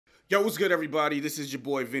Yo, what's good, everybody? This is your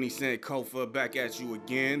boy Vinny Sankofa back at you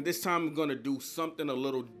again. This time I'm gonna do something a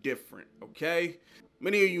little different, okay?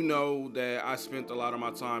 Many of you know that I spent a lot of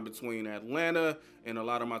my time between Atlanta and a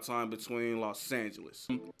lot of my time between Los Angeles.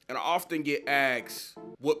 And I often get asked,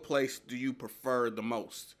 what place do you prefer the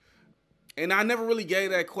most? And I never really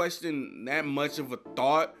gave that question that much of a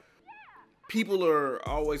thought. People are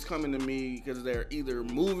always coming to me because they're either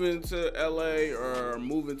moving to LA or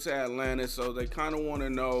moving to Atlanta, so they kind of want to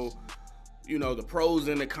know, the pros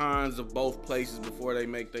and the cons of both places before they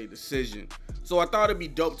make their decision. So I thought it'd be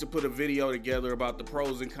dope to put a video together about the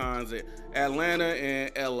pros and cons of Atlanta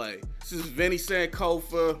and LA. This is Vinny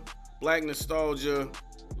Sankofa, Black Nostalgia.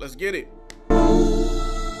 Let's get it.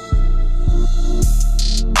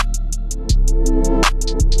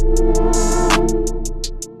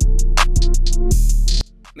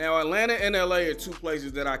 Now, Atlanta and LA are two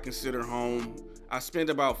places that I consider home. I spent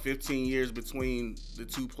about 15 years between the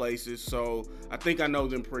two places, so I think I know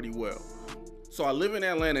them pretty well. So I live in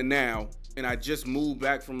Atlanta now, and I just moved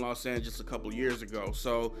back from Los Angeles a couple years ago.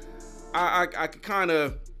 So I could kind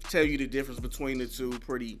of tell you the difference between the two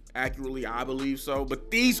pretty accurately, I believe so. But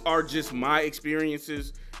these are just my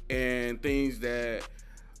experiences and things that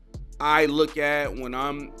I look at when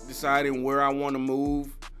I'm deciding where I want to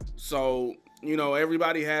move. So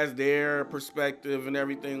everybody has their perspective and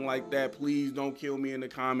everything like that. Please don't kill me in the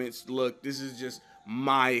comments. Look, this is just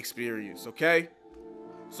my experience, okay?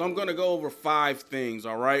 So I'm gonna go over 5 things,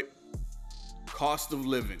 all right? Cost of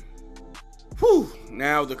living. Whew.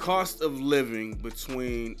 Now, the cost of living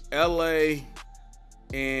between LA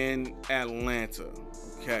and Atlanta,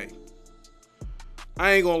 okay?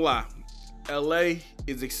 I ain't gonna lie, LA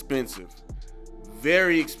is expensive,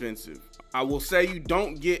 very expensive. I will say you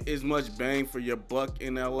don't get as much bang for your buck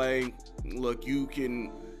in LA. Look, you can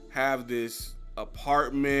have this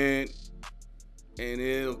apartment and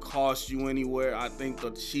it'll cost you anywhere. I think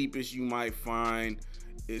the cheapest you might find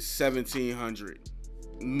is $1,700,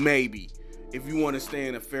 maybe, if you want to stay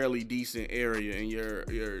in a fairly decent area. And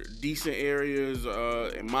your decent areas,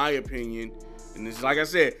 in my opinion, and this, like I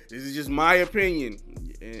said, this is just my opinion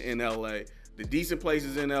in LA. The decent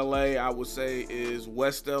places in LA, I would say, is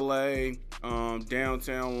West LA,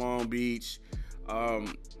 downtown Long Beach.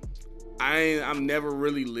 I've never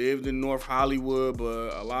really lived in North Hollywood,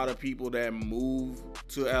 but a lot of people that move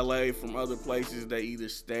to LA from other places, they either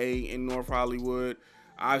stay in North Hollywood.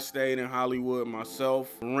 I've stayed in Hollywood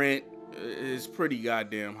myself. Rent is pretty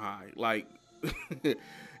goddamn high. Like,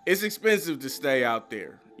 it's expensive to stay out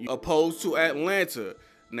there. Opposed to Atlanta.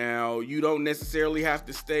 Now, you don't necessarily have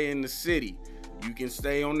to stay in the city. You can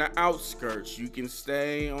stay on the outskirts. You can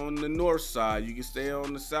stay on the north side. You can stay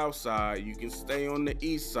on the south side. You can stay on the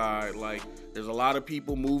east side. Like, there's a lot of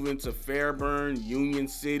people moving to Fairburn, Union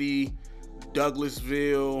City,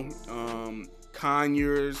 Douglasville,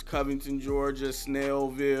 Conyers, Covington, Georgia,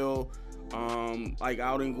 Snellville, like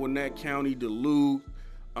out in Gwinnett County, Duluth.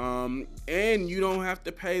 And you don't have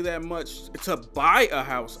to pay that much to buy a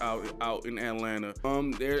house out in Atlanta.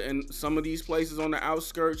 There in some of these places on the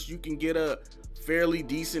outskirts, you can get a fairly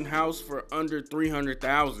decent house for under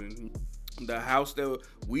 $300,000. The house that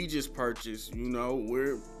we just purchased,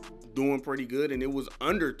 we're doing pretty good, and it was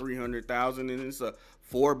under $300,000, and it's a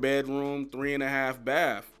 4-bedroom, 3.5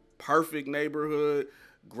 bath, perfect neighborhood,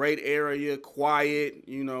 great area, quiet,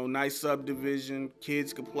 nice subdivision.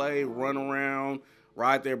 Kids could play, run around,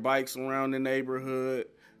 ride their bikes around the neighborhood.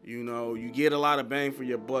 You get a lot of bang for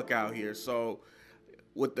your buck out here. So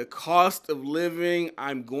with the cost of living,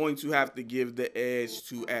 I'm going to have to give the edge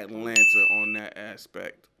to Atlanta on that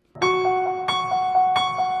aspect.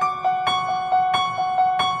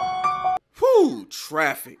 Whew,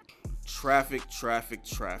 traffic.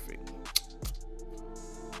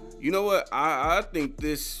 You know what? I think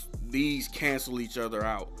these cancel each other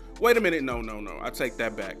out. Wait a minute, no. I take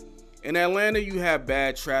that back. In Atlanta, you have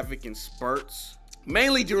bad traffic in spurts.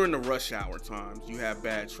 Mainly during the rush hour times, you have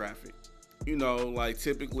bad traffic. Like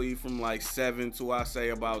typically from like 7 to, I say,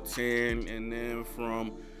 about 10, and then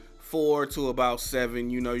from 4 to about 7,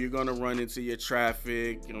 you're gonna run into your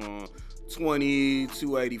traffic. 20,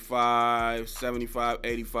 285, 75,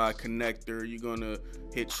 85 connector, you're gonna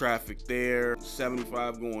hit traffic there.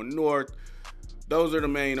 75 going north. Those are the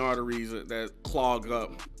main arteries that clog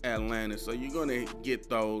up Atlanta. So you're gonna get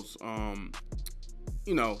those,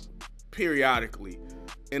 periodically.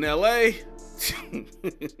 In LA,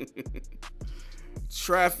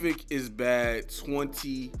 traffic is bad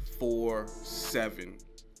 24/7.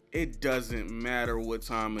 It doesn't matter what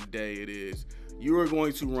time of day it is. You are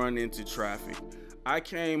going to run into traffic. I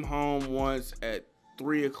came home once at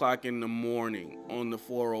 3 o'clock in the morning on the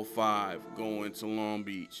 405 going to Long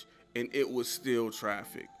Beach. and it was still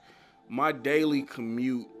traffic. My daily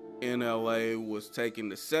commute in LA was taking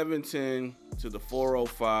the 710 to the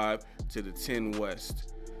 405 to the 10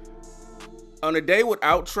 West. On a day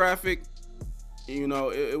without traffic, you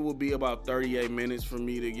know, it would be about 38 minutes for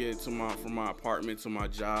me to get to from my apartment to my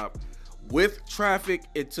job. With traffic,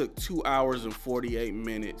 it took 2 hours and 48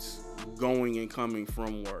 minutes going and coming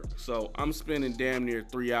from work. So I'm spending damn near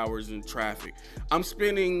 3 hours in traffic. I'm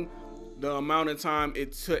spending the amount of time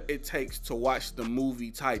it takes to watch the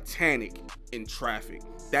movie Titanic in traffic.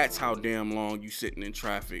 That's how damn long you sitting in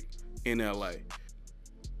traffic in LA.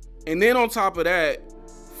 And then on top of that,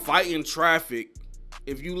 fighting traffic,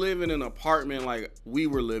 if you live in an apartment like we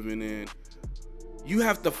were living in, you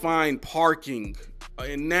have to find parking,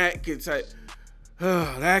 and that could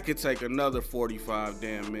take another 45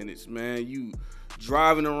 damn minutes, man. You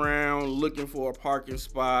driving around looking for a parking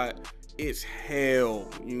spot, it's hell,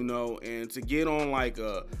 you know. And to get on like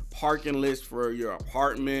a parking list for your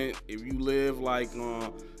apartment, if you live like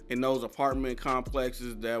in those apartment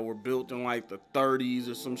complexes that were built in like the 30s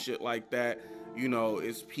or some shit like that, you know,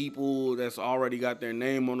 it's people that's already got their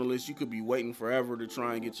name on the list. You could be waiting forever to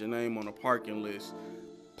try and get your name on a parking list.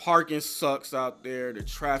 Parking sucks out there. The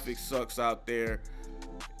traffic sucks out there.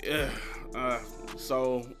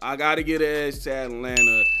 So I got to get an edge to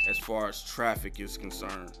Atlanta as far as traffic is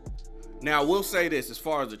concerned. Now, I will say this, as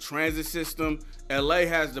far as the transit system, LA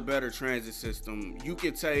has the better transit system. You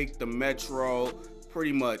can take the metro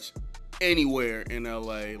pretty much anywhere in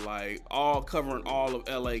LA, like covering all of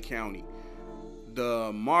LA County.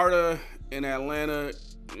 The MARTA in Atlanta,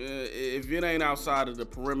 if it ain't outside of the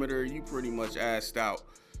perimeter, you pretty much assed out.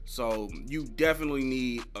 So you definitely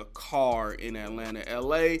need a car in Atlanta.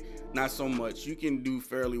 LA, not so much. You can do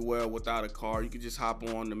fairly well without a car. You can just hop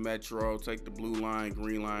on the metro, take the blue line,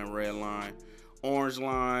 green line, red line, orange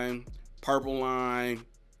line, purple line,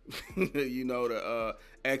 you know, the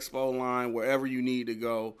expo line, wherever you need to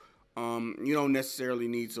go. You don't necessarily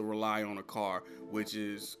need to rely on a car, which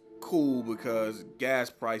is cool because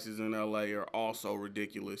gas prices in LA are also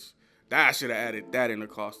ridiculous. I should have added that in the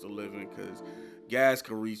cost of living, because gas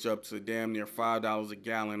could reach up to damn near $5 a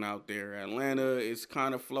gallon out there. Atlanta is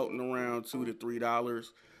kind of floating around $2 to $3.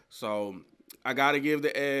 So I got to give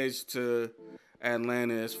the edge to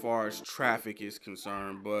Atlanta as far as traffic is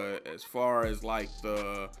concerned. But as far as like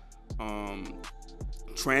the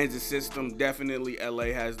transit system, definitely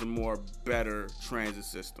LA has the more better transit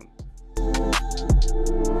system.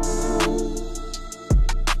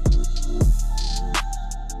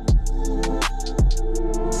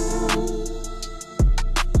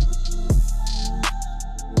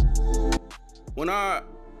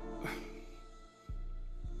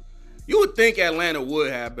 You would think Atlanta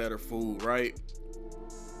would have better food, right?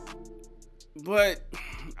 But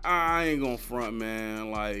I ain't gonna front,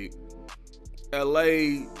 man. Like,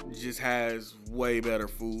 LA just has way better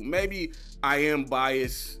food. Maybe I am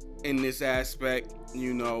biased in this aspect,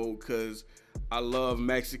 you know, because I love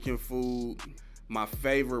Mexican food. My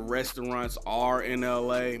favorite restaurants are in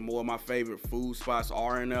LA. More of my favorite food spots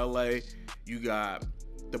are in LA. You got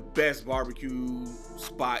the best barbecue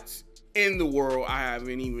spots in the world. I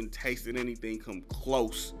haven't even tasted anything come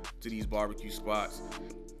close to these barbecue spots.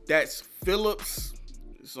 That's Phillips.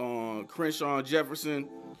 It's on Crenshaw and Jefferson.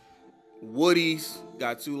 Woody's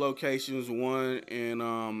got 2 locations, one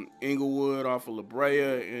in Inglewood off of La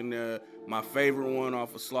Brea, and my favorite one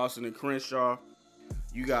off of Slauson and Crenshaw.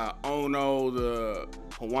 You got Ono, the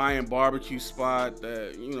Hawaiian barbecue spot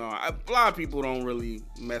that, you know, a lot of people don't really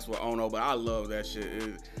mess with Ono, but I love that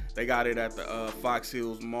shit. They got it at the Fox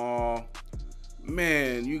Hills Mall.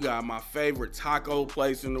 Man, you got my favorite taco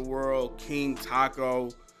place in the world, King Taco.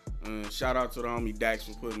 Shout out to the homie Dax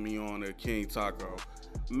for putting me on a King Taco.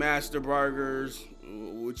 Master Burgers,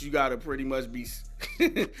 which you gotta pretty much be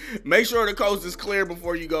make sure the coast is clear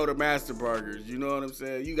before you go to Master Burgers. You know what I'm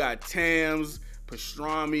saying? You got Tam's,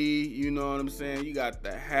 pastrami, you know what I'm saying? You got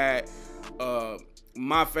the Hat.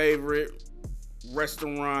 My favorite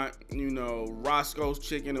restaurant, you know, Roscoe's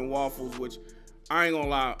Chicken and Waffles, which I ain't gonna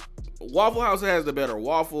lie, Waffle House has the better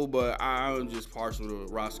waffle, but I'm just partial to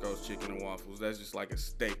Roscoe's Chicken and Waffles. That's just like a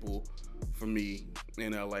staple for me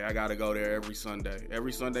in LA. I gotta go there every Sunday.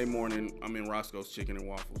 Every Sunday morning, I'm in Roscoe's Chicken and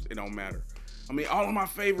Waffles. It don't matter. I mean, all of my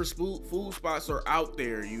favorite food spots are out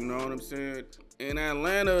there, you know what I'm saying? In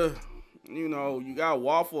Atlanta, you know, you got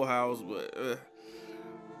Waffle House, but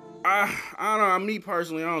I don't know. Me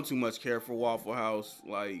personally, I don't too much care for Waffle House.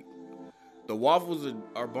 Like, the waffles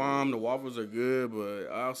are bomb. The waffles are good,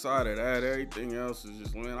 but outside of that, everything else is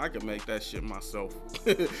just, man, I can make that shit myself.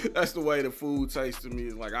 That's the way the food tastes to me.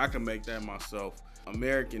 It's like, I can make that myself.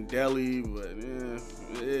 American Deli, but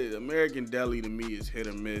yeah, American deli to me is hit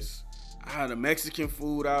or miss. The Mexican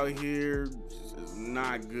food out here is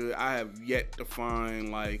not good. I have yet to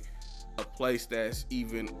find like a place that's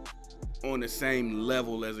even on the same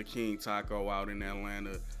level as a King Taco out in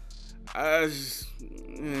Atlanta. I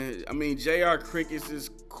mean, JR Crickets is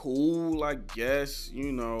cool, I guess,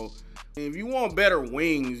 you know. If you want better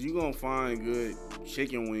wings, you're gonna find good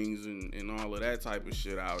chicken wings and all of that type of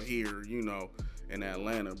shit out here, you know, in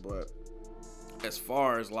Atlanta. But as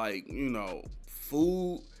far as like, you know,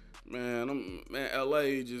 food, man,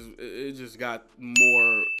 LA just got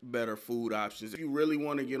more better food options. If you really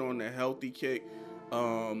want to get on the healthy kick,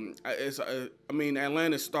 I mean,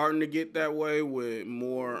 Atlanta's starting to get that way with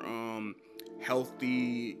more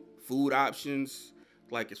healthy food options,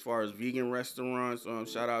 like as far as vegan restaurants.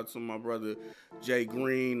 Shout out to my brother Jay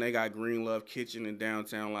Green. They got Green Love Kitchen in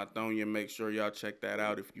downtown Lithonia. Make sure y'all check that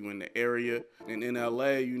out if you in the area. And in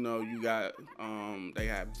LA, you know, you got they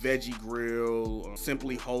have Veggie Grill,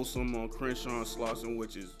 Simply Wholesome on Crenshaw and Slauson,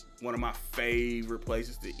 which is one of my favorite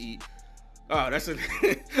places to eat. Oh,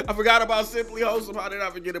 I forgot about Simply Wholesome. How did I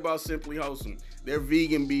forget about Simply Wholesome? Their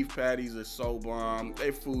vegan beef patties are so bomb.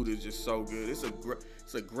 Their food is just so good. It's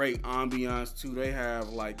a great ambiance too. They have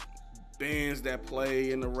like bands that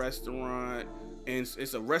play in the restaurant, and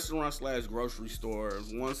it's a restaurant / grocery store.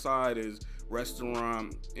 One side is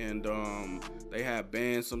restaurant, and they have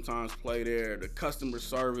bands sometimes play there. The customer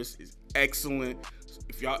service is excellent.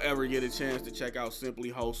 If y'all ever get a chance to check out Simply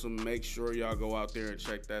Wholesome, make sure y'all go out there and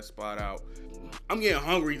check that spot out. I'm getting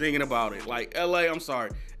hungry thinking about it. Like LA, I'm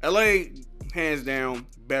sorry. LA, hands down,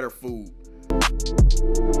 better food.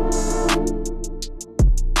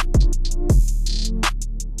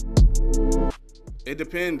 It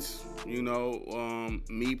depends, you know.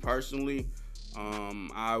 Me personally,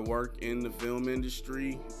 I work in the film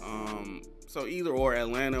industry, so either or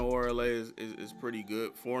Atlanta or LA is pretty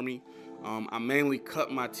good for me. I mainly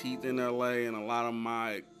cut my teeth in LA, and a lot of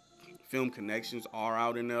my film connections are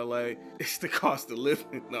out in LA. It's the cost of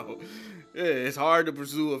living, though. Yeah, it's hard to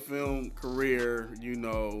pursue a film career, you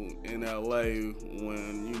know, in LA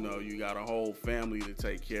when, you know, you got a whole family to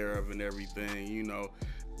take care of and everything. You know,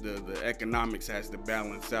 the economics has to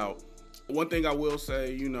balance out. One thing I will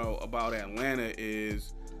say, you know, about Atlanta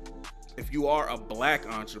is if you are a black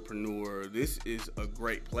entrepreneur, this is a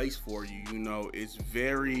great place for you. You know, it's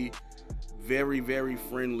very, very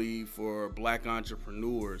friendly for black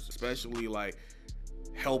entrepreneurs, especially like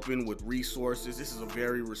helping with resources. This is a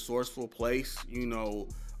very resourceful place. You know,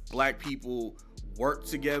 black people work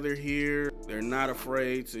together here. They're not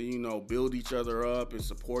afraid to, you know, build each other up and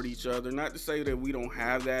support each other. Not to say that we don't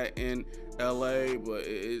have that in LA, but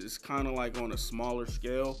it's kind of like on a smaller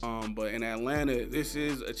scale. But in Atlanta, this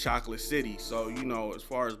is a chocolate city. So, you know, as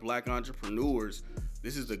far as black entrepreneurs,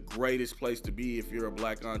 this is the greatest place to be if you're a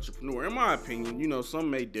black entrepreneur. In my opinion, you know, some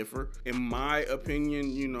may differ. In my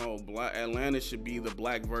opinion, you know, Atlanta should be the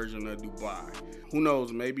black version of Dubai. Who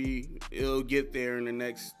knows, maybe it'll get there in the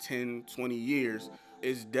next 10, 20 years.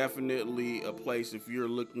 It's definitely a place if you're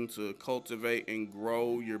looking to cultivate and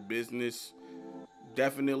grow your business.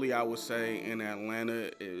 Definitely, I would say in Atlanta,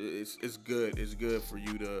 it's good. It's good for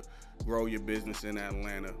you to grow your business in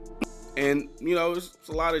Atlanta. And, you know, it's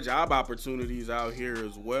a lot of job opportunities out here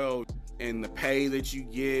as well. And the pay that you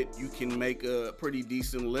get, you can make a pretty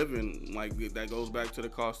decent living. Like, that goes back to the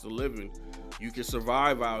cost of living. You can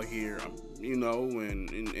survive out here, you know,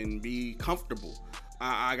 and be comfortable.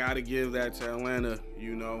 I got to give that to Atlanta,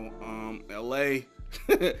 you know. LA,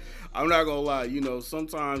 I'm not gonna lie, you know,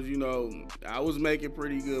 sometimes, you know, I was making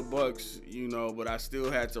pretty good bucks, you know, but I still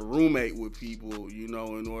had to roommate with people, you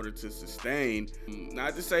know, in order to sustain.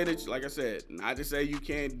 Not to say that, like I said, not to say you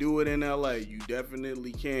can't do it in LA. You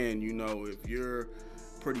definitely can, you know, if you're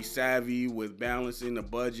pretty savvy with balancing the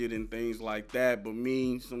budget and things like that. But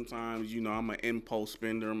me, sometimes, you know, I'm an impulse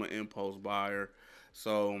spender, I'm an impulse buyer.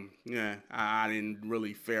 So, yeah, I didn't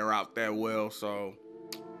really fare out that well. So,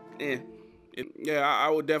 I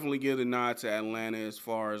would definitely give a nod to Atlanta as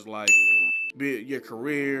far as like your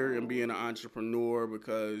career and being an entrepreneur,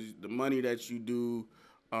 because the money that you do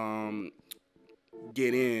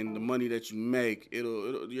get in, the money that you make,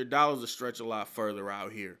 your dollars will stretch a lot further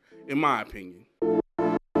out here, in my opinion.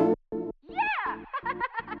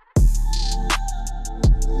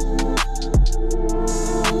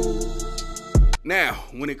 Now,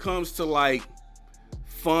 when it comes to like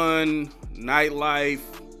fun, nightlife,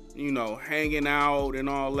 you know, hanging out and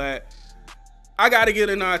all that, I gotta get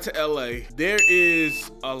a nod to LA. There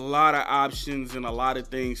is a lot of options and a lot of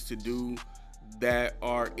things to do that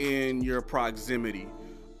are in your proximity.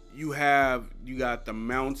 you got the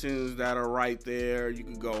mountains that are right there. You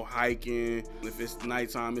can go hiking. If it's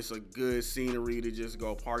nighttime, it's a good scenery to just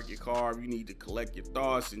go park your car. If you need to collect your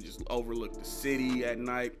thoughts and just overlook the city at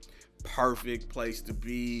night, perfect place to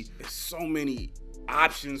be. There's so many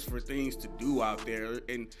options for things to do out there,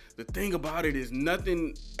 and the thing about it is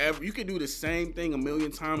nothing ever, you can do the same thing a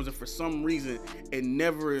million times, and for some reason it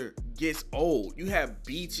never gets old. You have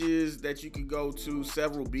beaches that you can go to,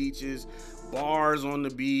 several beaches, bars on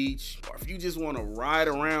the beach, or if you just want to ride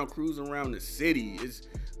around, cruise around the city, it's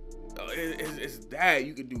that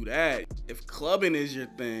you can do that. If clubbing is your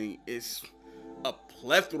thing, it's a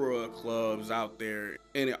plethora of clubs out there,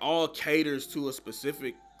 and it all caters to a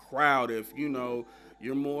specific crowd. If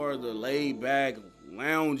you're more the laid back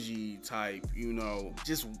loungy type,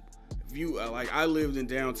 just if you like, I lived in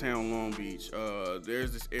downtown Long Beach.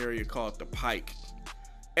 There's this area called the Pike.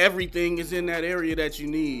 Everything is in that area that you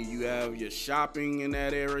need. You have your shopping in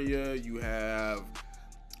that area, you have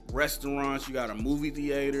restaurants, you got a movie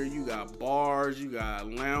theater, you got bars, you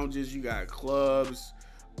got lounges, you got clubs.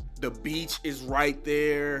 The beach is right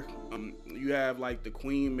there. You have like the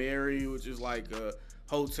Queen Mary, which is like a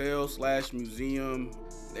hotel / museum.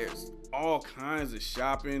 There's all kinds of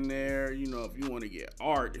shopping there. If you want to get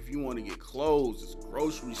art, if you want to get clothes, there's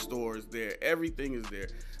grocery stores there. Everything is there.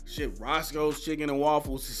 Shit, Roscoe's Chicken and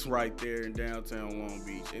Waffles is right there in downtown Long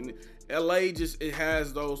Beach. And LA it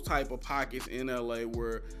has those type of pockets in LA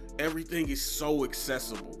where everything is so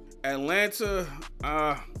accessible. Atlanta,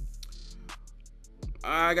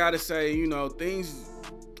 I gotta say, things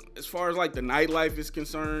as far as like the nightlife is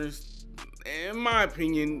concerned, in my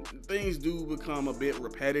opinion, things do become a bit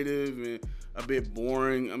repetitive and a bit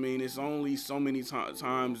boring. I mean, it's only so many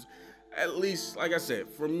times, at least, like I said,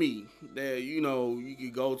 for me, that, you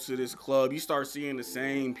could go to this club, you start seeing the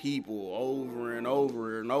same people over and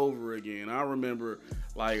over and over again. I remember,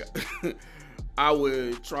 like, I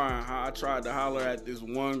tried to holler at this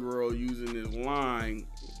one girl using this line,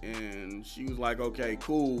 and she was like, okay,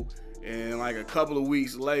 cool. And like a couple of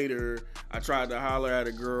weeks later, I tried to holler at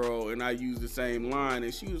a girl and I used the same line,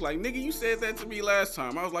 and she was like, nigga, you said that to me last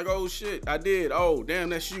time. I was like, oh shit, I did. Oh, damn,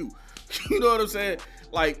 that's you. You know what I'm saying?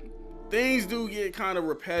 Like, things do get kind of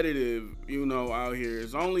repetitive, out here.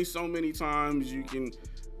 There's only so many times you can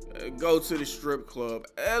go to the strip club,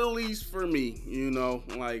 at least for me,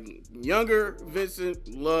 like younger Vincent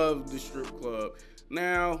loved the strip club.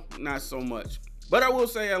 Now, not so much. But I will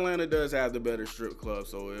say Atlanta does have the better strip club.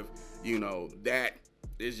 So if, that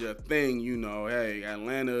is your thing, hey,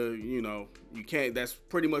 Atlanta, you can't, that's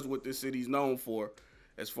pretty much what this city's known for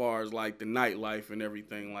as far as like the nightlife and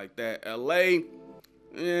everything like that. LA,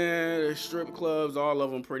 the strip clubs, all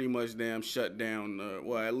of them pretty much damn shut down.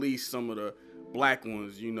 Well, at least some of the black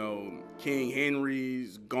ones, King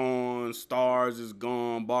Henry's gone, Stars is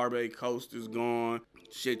gone, Barbary Coast is gone.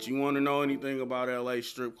 Shit, you want to know anything about LA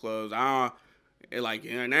strip clubs? Now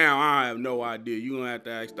I have no idea. You're going to have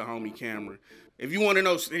to ask the homie Cameron. If you want to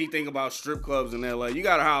know anything about strip clubs in LA, you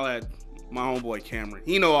got to holler at my homeboy Cameron.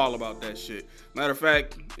 He know all about that shit. Matter of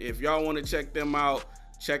fact, if y'all want to check them out,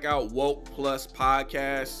 check out Woke Plus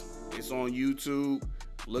Podcast. It's on YouTube.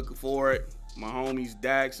 Look for it. My homies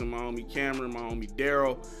Dax and my homie Cameron, my homie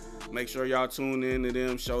Daryl. Make sure y'all tune in to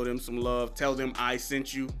them. Show them some love. Tell them I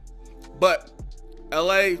sent you. But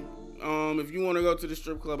LA, if you want to go to the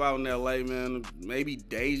strip club out in LA, man, maybe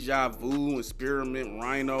Deja Vu and Spearmint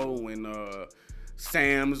Rhino and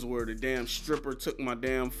Sam's, where the damn stripper took my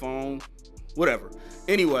damn phone. Whatever.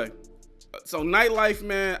 Anyway, so nightlife,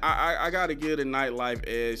 man, I gotta give a nightlife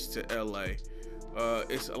edge to LA.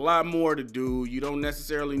 It's a lot more to do. You don't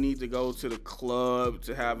necessarily need to go to the club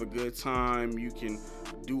to have a good time. You can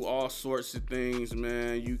do all sorts of things,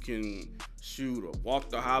 man. You can walk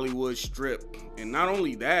the Hollywood Strip, and not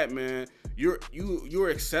only that, man, you're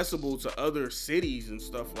accessible to other cities and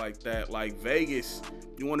stuff like that. Like Vegas,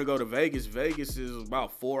 you want to go to Vegas? Vegas is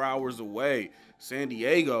about 4 hours away. San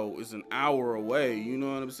Diego is an hour away. You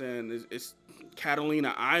know what I'm saying? It's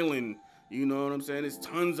Catalina Island. You know what I'm saying? There's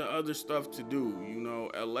tons of other stuff to do.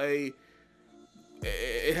 LA,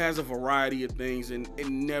 it has a variety of things, and it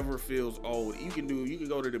never feels old. You can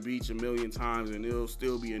go to the beach a million times, and it'll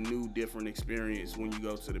still be a new, different experience when you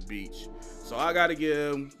go to the beach. So I gotta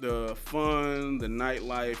give the fun, the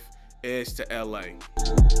nightlife edge to LA.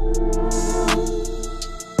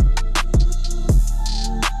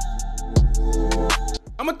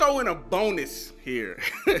 I'm gonna throw in a bonus here.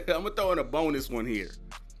 I'm gonna throw in a bonus one here.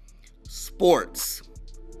 Sports.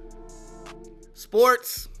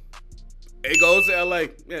 It goes to LA.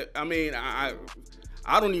 Yeah, I mean, I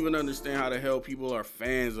don't even understand how the hell people are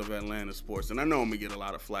fans of Atlanta sports. And I know I'm gonna get a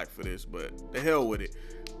lot of flack for this, but the hell with it.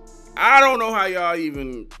 I don't know how y'all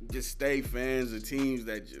even just stay fans of teams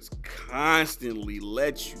that just constantly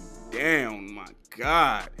let you down. My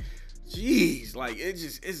God. Jeez, like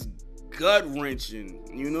it's gut wrenching.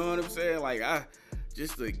 You know what I'm saying? Like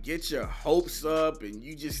just to get your hopes up and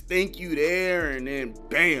you just think you there and then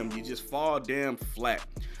bam, you just fall damn flat.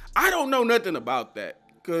 I don't know nothing about that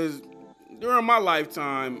because during my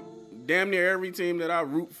lifetime, damn near every team that I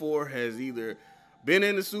root for has either been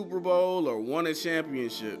in the Super Bowl or won a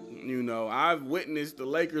championship. You know, I've witnessed the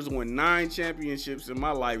Lakers win 9 championships in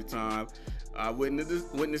my lifetime. I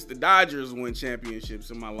witnessed the Dodgers win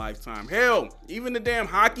championships in my lifetime. Hell, even the damn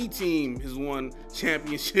hockey team has won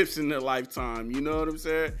championships in their lifetime. You know what I'm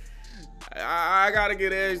saying? I gotta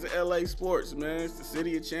get edge to LA sports, man. It's the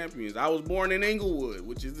city of champions. I was born in Inglewood,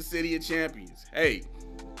 which is the city of champions. Hey,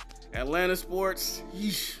 Atlanta sports,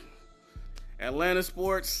 yeesh. Atlanta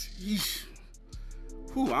sports, yeesh.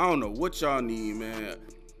 Whew, I don't know what y'all need, man.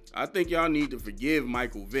 I think y'all need to forgive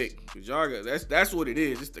Michael Vick. Cause y'all that's what it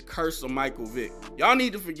is. It's the curse of Michael Vick. Y'all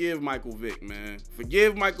need to forgive Michael Vick, man.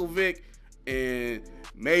 Forgive Michael Vick, and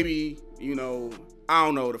maybe, you know, I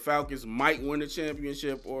don't know, the Falcons might win the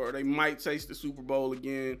championship or they might taste the Super Bowl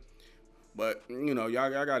again. But, you know, y'all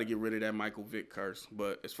got to get rid of that Michael Vick curse.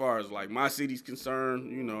 But as far as, like, my city's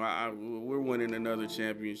concerned, you know, we're winning another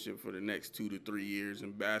championship for the next 2 to 3 years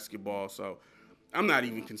in basketball. So I'm not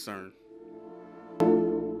even concerned.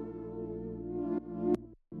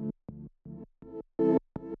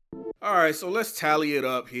 All right, so let's tally it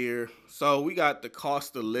up here. So we got the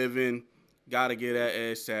cost of living, got to get that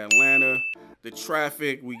edge to Atlanta. The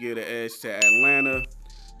traffic, we get an edge to Atlanta.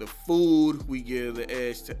 The food, we give the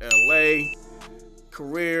edge to LA.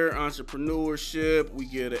 Career, entrepreneurship, we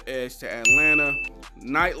give the edge to Atlanta.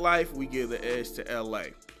 Nightlife, we give the edge to LA.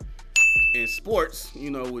 And sports, you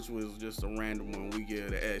know, which was just a random one, we give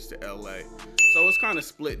the edge to LA. So it's kind of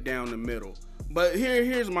split down the middle. But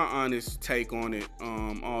here's my honest take on it,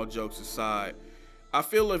 all jokes aside. I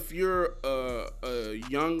feel if you're a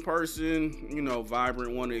young person, you know,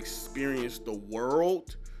 vibrant, want to experience the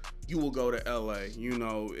world, you will go to LA. You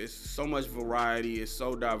know, it's so much variety. It's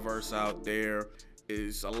so diverse out there.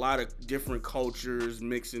 It's a lot of different cultures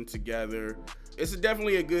mixing together. It's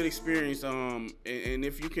definitely a good experience. And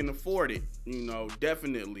if you can afford it, you know,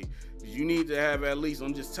 definitely. You need to have at least,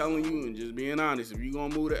 I'm just telling you and just being honest, if you're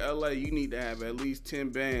going to move to LA, you need to have at least 10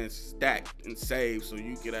 bands stacked and saved so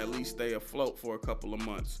you could at least stay afloat for a couple of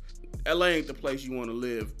months. LA ain't the place you want to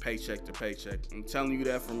live paycheck to paycheck. I'm telling you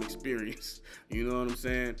that from experience. You know what I'm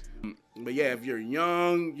saying? But yeah, if you're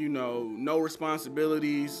young, you know, no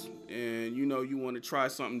responsibilities, and you know you want to try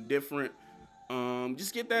something different,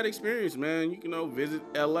 just get that experience, man. You can, you know, visit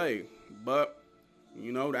LA. But,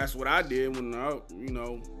 you know, that's what I did when I, you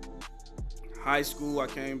know, high school. I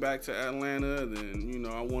came back to Atlanta. Then, you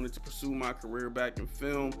know, I wanted to pursue my career back in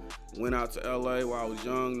film. Went out to LA while I was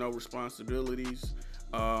young, no responsibilities.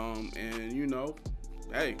 And, you know,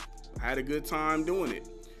 hey, I had a good time doing it.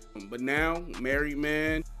 But now, married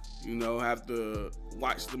man, you know, have to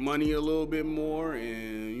watch the money a little bit more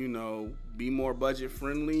and, you know, be more budget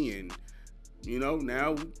friendly. And, you know,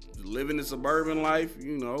 now living the suburban life,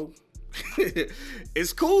 you know,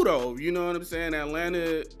 it's cool though. You know what I'm saying?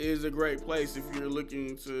 Atlanta is a great place if you're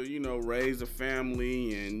looking to, you know, raise a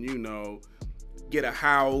family and, you know, get a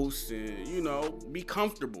house and, you know, be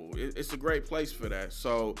comfortable. It's a great place for that.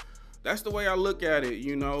 So that's the way I look at it.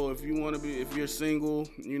 You know, if you want to be, if you're single,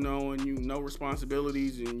 you know, and you know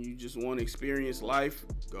responsibilities and you just want to experience life,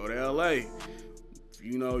 go to LA. If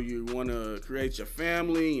you know you want to create your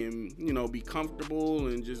family and, you know, be comfortable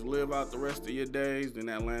and just live out the rest of your days, then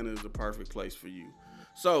Atlanta is the perfect place for you.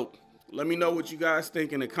 So let me know what you guys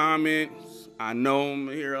think in the comments. I know I'm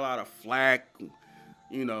hear a lot of flack.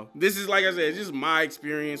 You know, this is, like I said, just my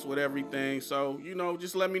experience with everything. So, you know,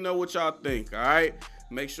 just let me know what y'all think, all right?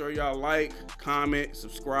 Make sure y'all like, comment,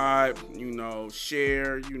 subscribe, you know,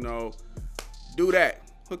 share, you know, do that.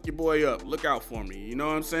 Hook your boy up. Look out for me. You know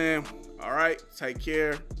what I'm saying? All right, take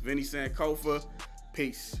care. Vinny Sankofa.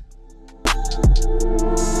 Peace.